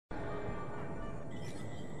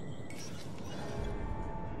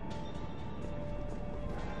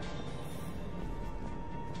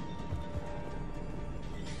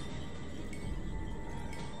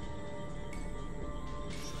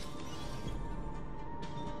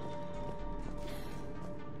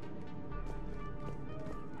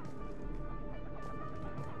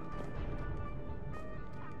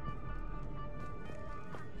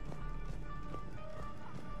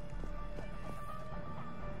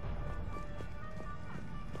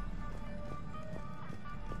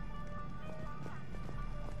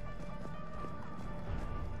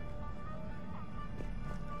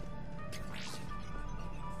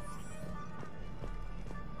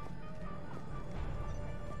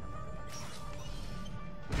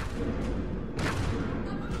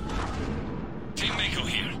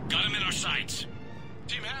lights.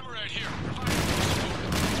 Team Hammerhead here.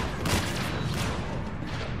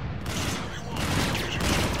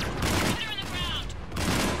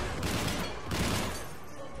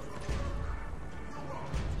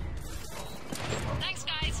 Thanks,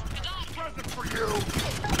 guys. Good luck. Present for you.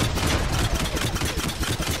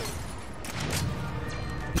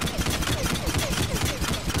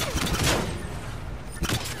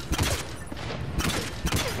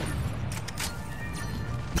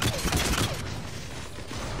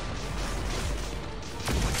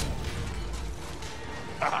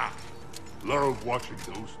 Love watching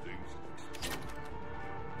those things.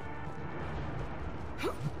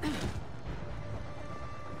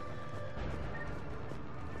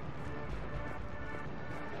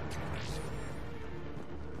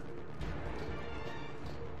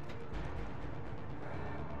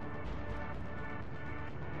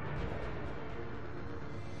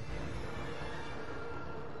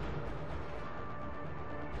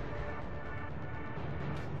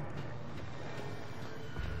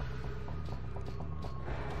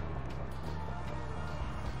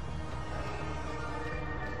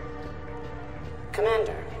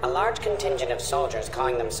 Commander, a large contingent of soldiers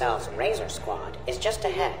calling themselves Razor Squad is just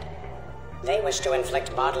ahead. They wish to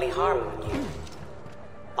inflict bodily harm on you.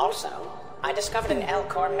 Also, I discovered an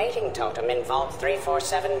L-Core mating totem in Vault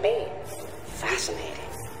 347B. Fascinating.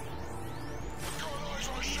 Got eyes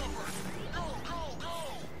on Shepard. Go, go, go!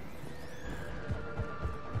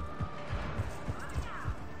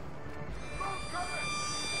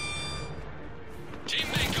 Team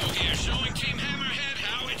Mako here, showing Team Hammerhead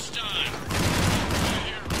how it's done.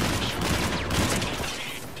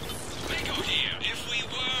 Mako here. If we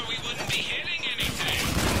were, we wouldn't be hitting anything.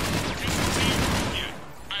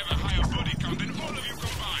 I have a higher body count than all of you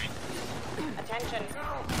combined. Attention.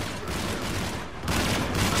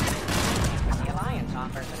 The Alliance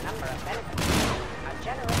offers a number of benefits. A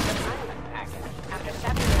generous retirement package after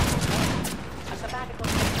 7 years of work. A sabbatical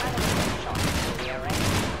retirement choice can be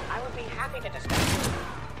arranged. I would be happy to discuss.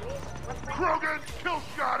 Please refrain. Krogan, kill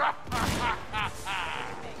shot!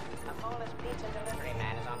 A boneless pizza delivery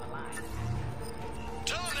man is on the line.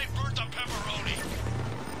 Tell them they burnt the pepperoni.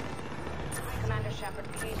 Commander Shepard,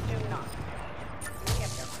 please do not.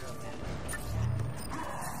 Get your crew members.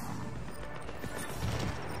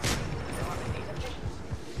 Normandy's efficiency.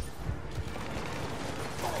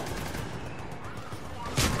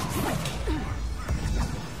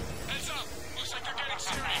 Heads up. Looks like they're getting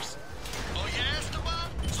serious. Oh, you asked about?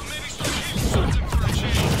 So maybe start hitting something for a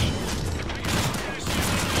change.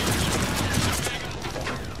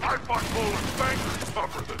 I fought Polar bankers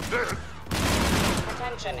tougher than this.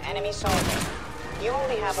 Attention, enemy soldier. You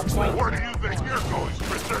only have a point. Where do you think you're going,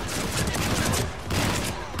 Spencer?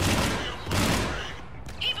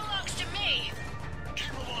 He belongs to me.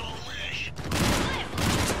 Keep him on a leash.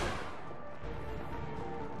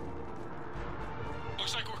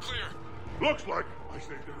 Looks like we're clear. Looks like I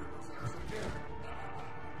saved everyone.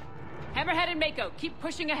 Hammerhead and Mako, keep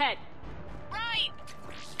pushing ahead. Right.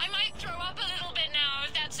 I might throw up a little bit now,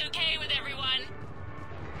 if that's okay with everyone.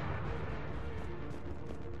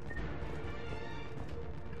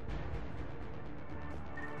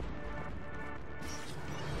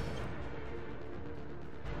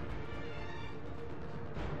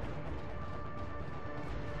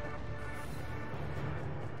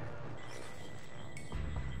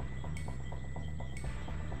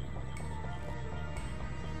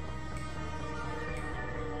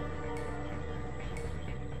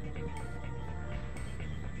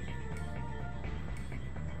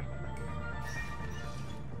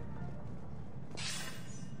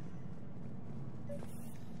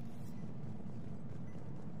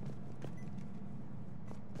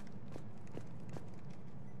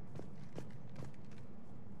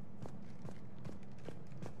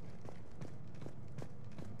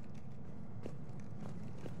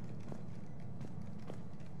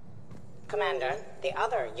 Commander, the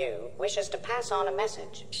other you wishes to pass on a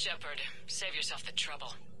message. Shepard, save yourself the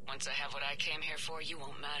trouble. Once I have what I came here for, you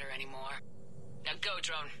won't matter anymore. Now go,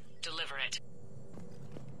 drone. Deliver it.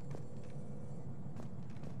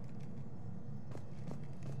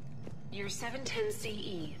 Year 710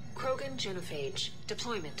 CE, Krogan Genophage.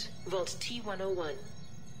 Deployment, Vault T-101.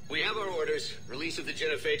 We have our orders. Release of the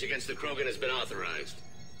genophage against the Krogan has been authorized.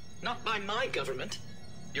 Not by my government.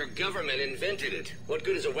 Your government invented it. What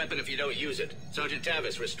good is a weapon if you don't use it? Sergeant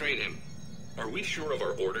Tavis, restrain him. Are we sure of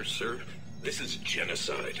our orders, sir? This is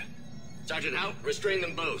genocide. Sergeant Hout, restrain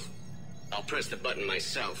them both. I'll press the button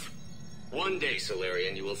myself. One day,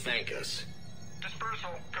 Solarian, you will thank us.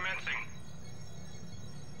 Dispersal commencing.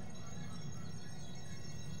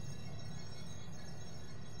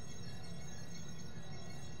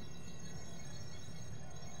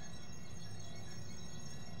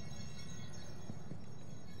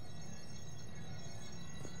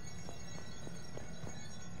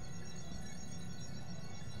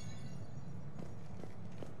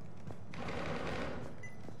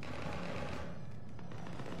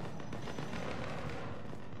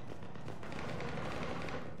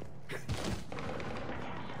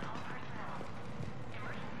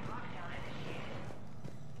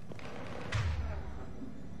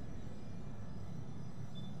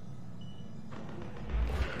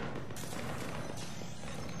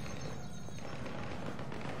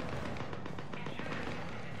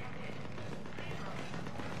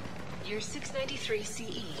 Year 693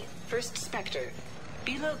 CE, First Spectre.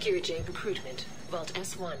 Below Gear J recruitment, Vault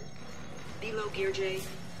S1. Below Gear J,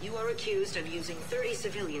 you are accused of using 30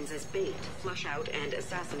 civilians as bait to flush out and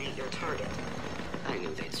assassinate your target. I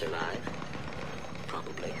knew they'd survive.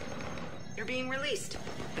 Probably. You're being released.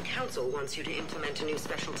 The Council wants you to implement a new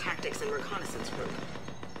special tactics and reconnaissance group.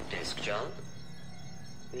 Desk job?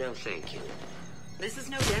 No, thank you. This is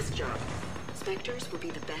no desk job. Spectres will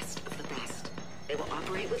be the best of the best. They will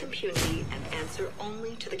operate with impunity and answer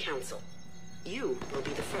only to the Council. You will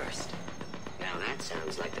be the first. Now that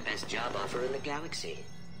sounds like the best job offer in the galaxy.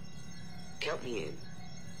 Count me in.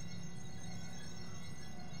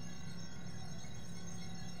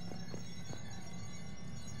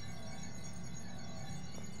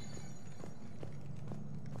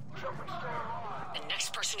 The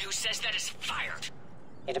next person who says that is fired.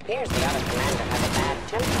 It appears the other commander has a bad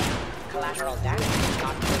temper. Collateral damage is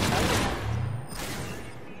not too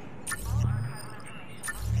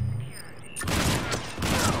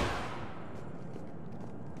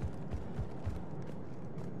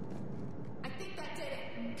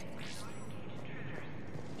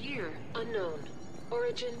Year unknown.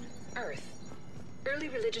 Origin Earth. Early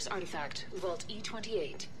religious artifact, Vault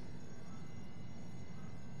E28.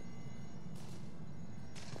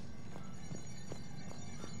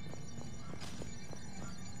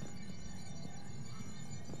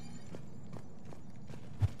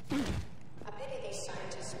 A pity these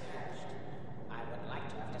scientists perished. I would like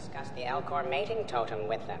to have discussed the Elcor mating totem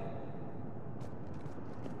with them.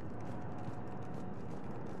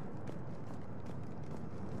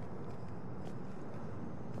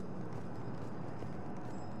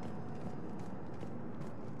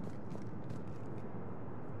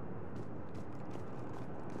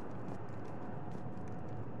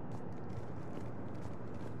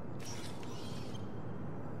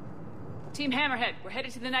 Team Hammerhead, we're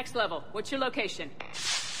headed to the next level. What's your location?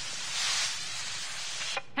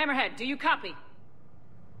 Hammerhead, do you copy?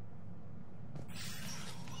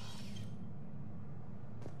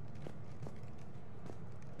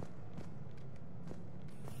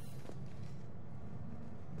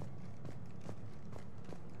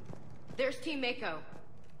 There's Team Mako.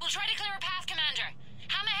 We'll try to clear a path, Commander.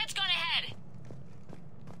 Hammerhead's gone ahead.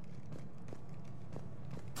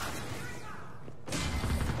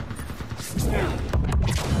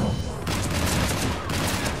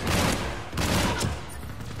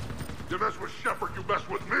 You mess with Shepard, you mess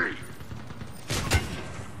with me!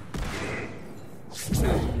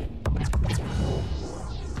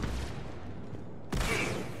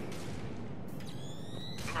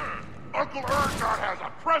 Uncle Erngot has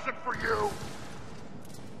a present for you!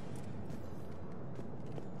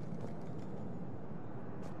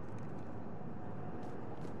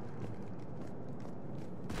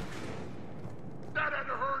 That had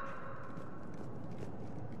to hurt!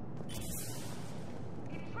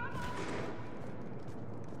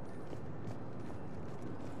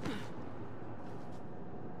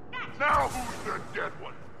 Now who's the dead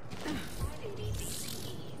one?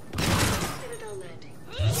 Citadel landing.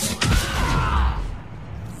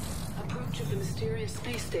 Approach of the mysterious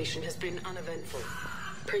space station has been uneventful.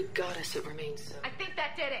 Pray Goddess it remains so. I think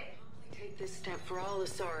that did it. Take this step for all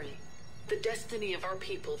Asari. The destiny of our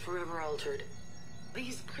people forever altered.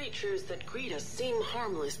 These creatures that greet us seem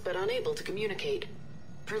harmless but unable to communicate.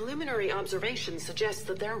 Preliminary observations suggest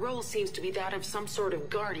that their role seems to be that of some sort of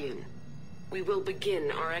guardian. We will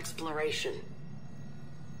begin our exploration.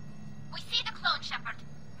 We see the clone, Shepard.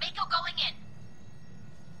 Mako going in.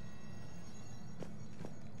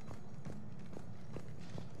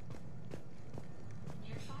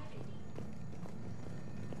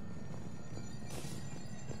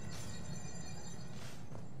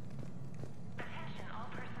 Attention all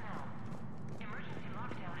personnel. Emergency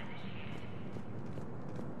lockdown initiated.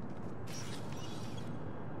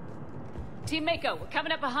 Team Mako, we're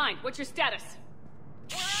coming up behind. What's your status?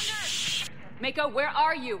 We're under! Mako, where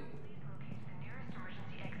are you? Locate the nearest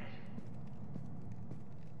emergency exit.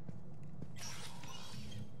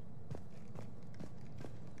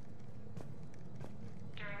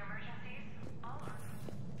 During emergencies, all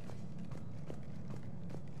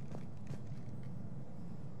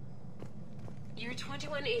Year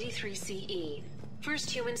 2183 CE. First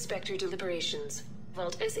Human Spectre deliberations.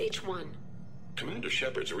 Vault SH1. Commander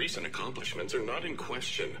Shepard's recent accomplishments are not in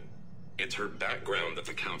question. It's her background that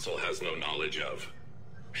the Council has no knowledge of.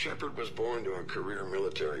 Shepard was born to a career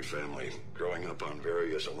military family, growing up on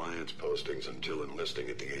various Alliance postings until enlisting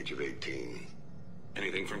at the age of 18.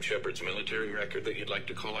 Anything from Shepard's military record that you'd like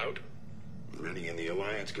to call out? Many in the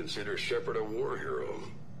Alliance consider Shepard a war hero.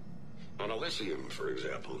 On Elysium, for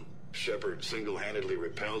example, Shepard single-handedly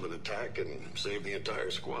repelled an attack and saved the entire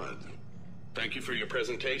squad. Thank you for your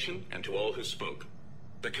presentation, and to all who spoke.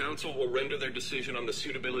 The Council will render their decision on the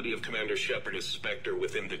suitability of Commander Shepard as Spectre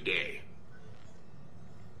within the day.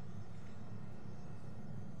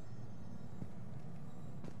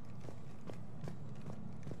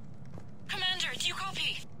 Commander, do you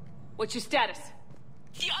copy? What's your status?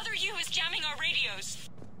 The other U is jamming our radios.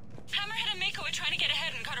 Hammerhead and Mako are trying to get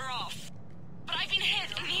ahead and cut her off. But I've been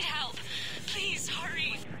hit and need help. Please,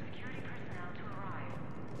 hurry.